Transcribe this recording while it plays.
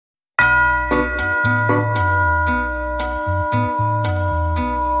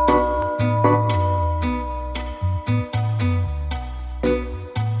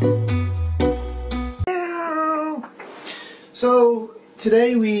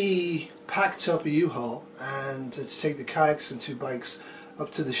Today we packed up a U-Haul and to take the kayaks and 2 bikes up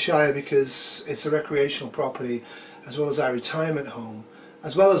to the Shire because it's a recreational property as well as our retirement home,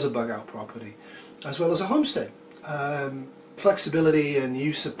 as well as a bug out property, as well as a homestead. Flexibility and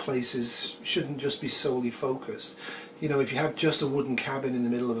use of places shouldn't just be solely focused. You know, if you have just a wooden cabin in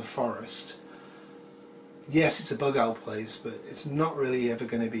the middle of a forest, yes, it's a bug out place, but it's not really ever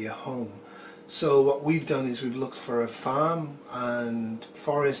going to be a home. So what we've done is we've looked for a farm and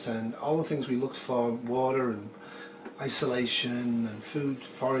forest and all the things we looked for, water and isolation and food,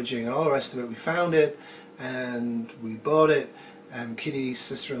 foraging and all the rest of it. We found it and we bought it, and Kitty's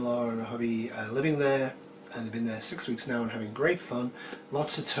sister-in-law and her hubby are living there, and they've been there 6 weeks now and having great fun.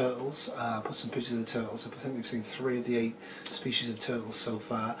 Lots of turtles. Put some pictures of the turtles up. I think we've seen 3 of the 8 species of turtles so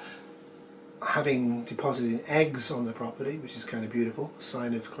far, having deposited eggs on the property, which is kind of beautiful, a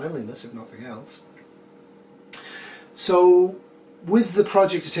sign of cleanliness if nothing else. So with the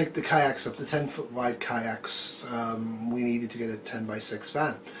project to take the kayaks up, the 10-foot wide kayaks, we needed to get a 10x6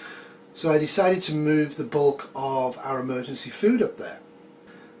 van. So I decided to move the bulk of our emergency food up there.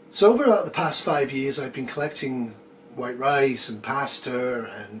 So over the past 5 years I've been collecting white rice and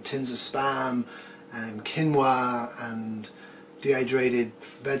pasta and tins of spam and quinoa and dehydrated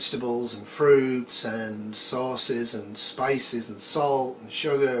vegetables and fruits and sauces and spices and salt and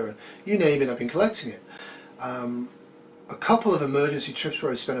sugar and you name it, I've been collecting it. A couple of emergency trips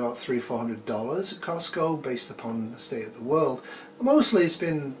where I spent about $300–400 at Costco based upon the state of the world. Mostly it's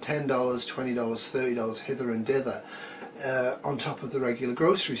been $10, $20, $30 hither and dither on top of the regular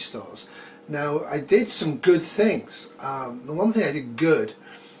grocery stores. Now I did some good things. The one thing I did good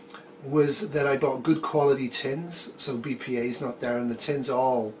was that I bought good quality tins, so BPA is not there, and the tins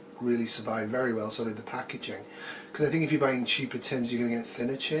all really survive very well, so did the packaging. Because I think if you're buying cheaper tins, you're going to get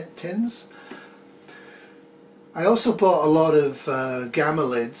thinner tins. I also bought a lot of gamma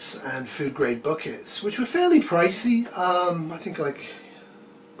lids and food grade buckets, which were fairly pricey. I think like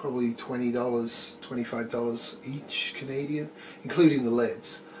probably $20, $25 each Canadian, including the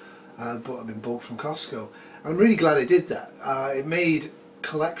lids. Bought them in bulk from Costco. I'm really glad I did that. It made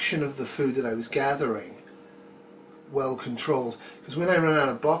collection of the food that I was gathering well controlled, because when I run out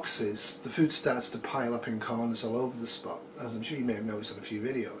of boxes the food starts to pile up in corners all over the spot, as I'm sure you may have noticed in a few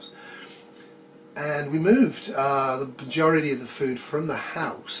videos. And we moved the majority of the food from the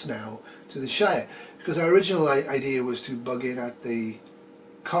house now to the Shire, because our original idea was to bug in at the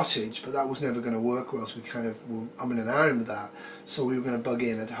cottage, but that was never going to work well, so we kind of were umming and ahhing with that. So we were going to bug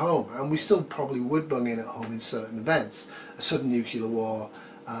in at home, and we still probably would bug in at home in certain events. A sudden nuclear war,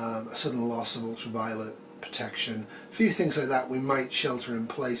 a sudden loss of ultraviolet protection, a few things like that we might shelter in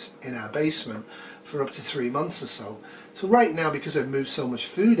place in our basement for up to 3 months or so. So right now, because I've moved so much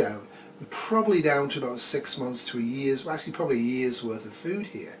food out, we're probably down to about 6 months to a year's, well, actually probably a year's worth of food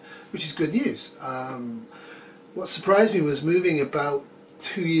here, which is good news. What surprised me was moving about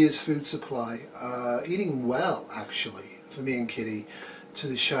 2 years food supply, eating well actually for me and Kitty, to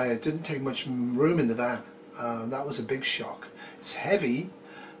the Shire. It didn't take much room in the van. That was a big shock. It's heavy,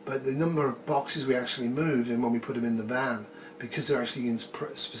 but the number of boxes we actually moved, and when we put them in the van, because they're actually in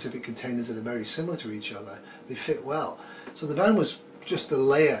specific containers that are very similar to each other, they fit well. So the van was just a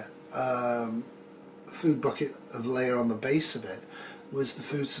layer, food bucket of layer on the base of it was the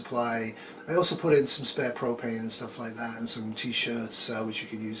food supply. I also put in some spare propane and stuff like that, and some t-shirts which you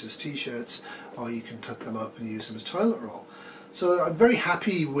can use as t-shirts, or you can cut them up and use them as toilet roll. So I'm very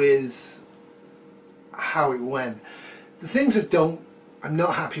happy with how it went. The things that I'm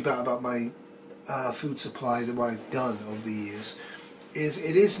not happy about my food supply, that what I've done over the years, is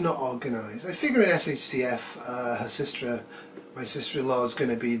it is not organised. I figure in shtf, my sister-in-law is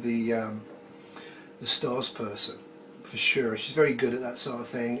going to be the stores person for sure. She's very good at that sort of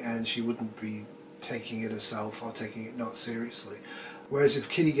thing, and she wouldn't be taking it herself or taking it not seriously. Whereas if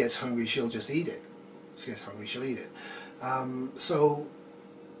Kitty gets hungry, she'll just eat it. She gets hungry, she'll eat it. So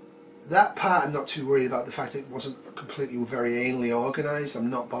that part I'm not too worried about. The fact that it wasn't completely very anally organised,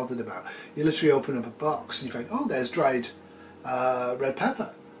 I'm not bothered about. You literally open up a box and you find, oh, there's dried red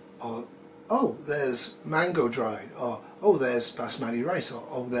pepper, or oh, there's mango dried, or oh, there's basmati rice, or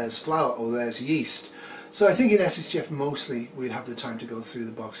oh, there's flour, or there's yeast. So I think in SHF mostly we'd have the time to go through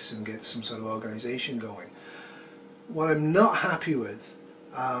the boxes and get some sort of organisation going. What I'm not happy with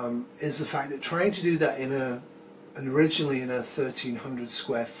is the fact that trying to do that originally in a 1,300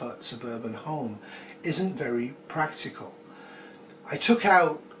 square foot suburban home isn't very practical. I took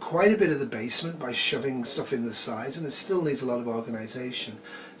out quite a bit of the basement by shoving stuff in the sides, and it still needs a lot of organisation.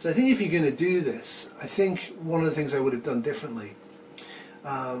 So I think if you're going to do this, I think one of the things I would have done differently,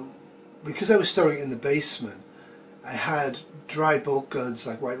 because I was storing it in the basement, I had dry bulk goods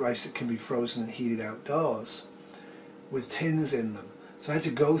like white rice that can be frozen and heated outdoors with tins in them. So I had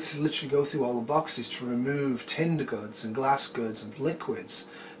to literally go through all the boxes to remove tinned goods and glass goods and liquids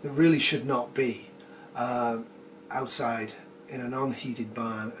that really should not be outside in a non-heated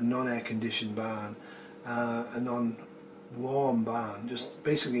barn, a non-air conditioned barn, a non-warm barn, just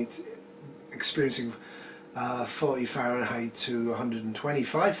basically experiencing 40 Fahrenheit to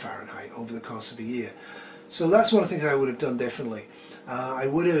 125 Fahrenheit over the course of a year. So that's one of the things I would have done differently. I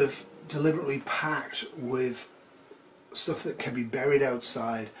would have deliberately packed with stuff that can be buried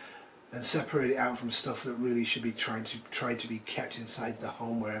outside and separate it out from stuff that really should be tried to be kept inside the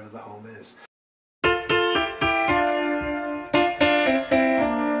home, wherever the home is.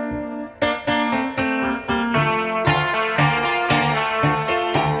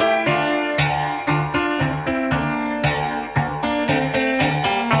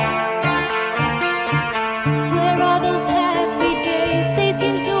 Where are those happy days? They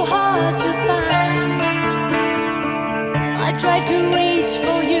seem so hard to find. I tried to reach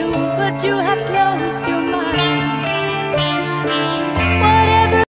for you, but you have closed your mind.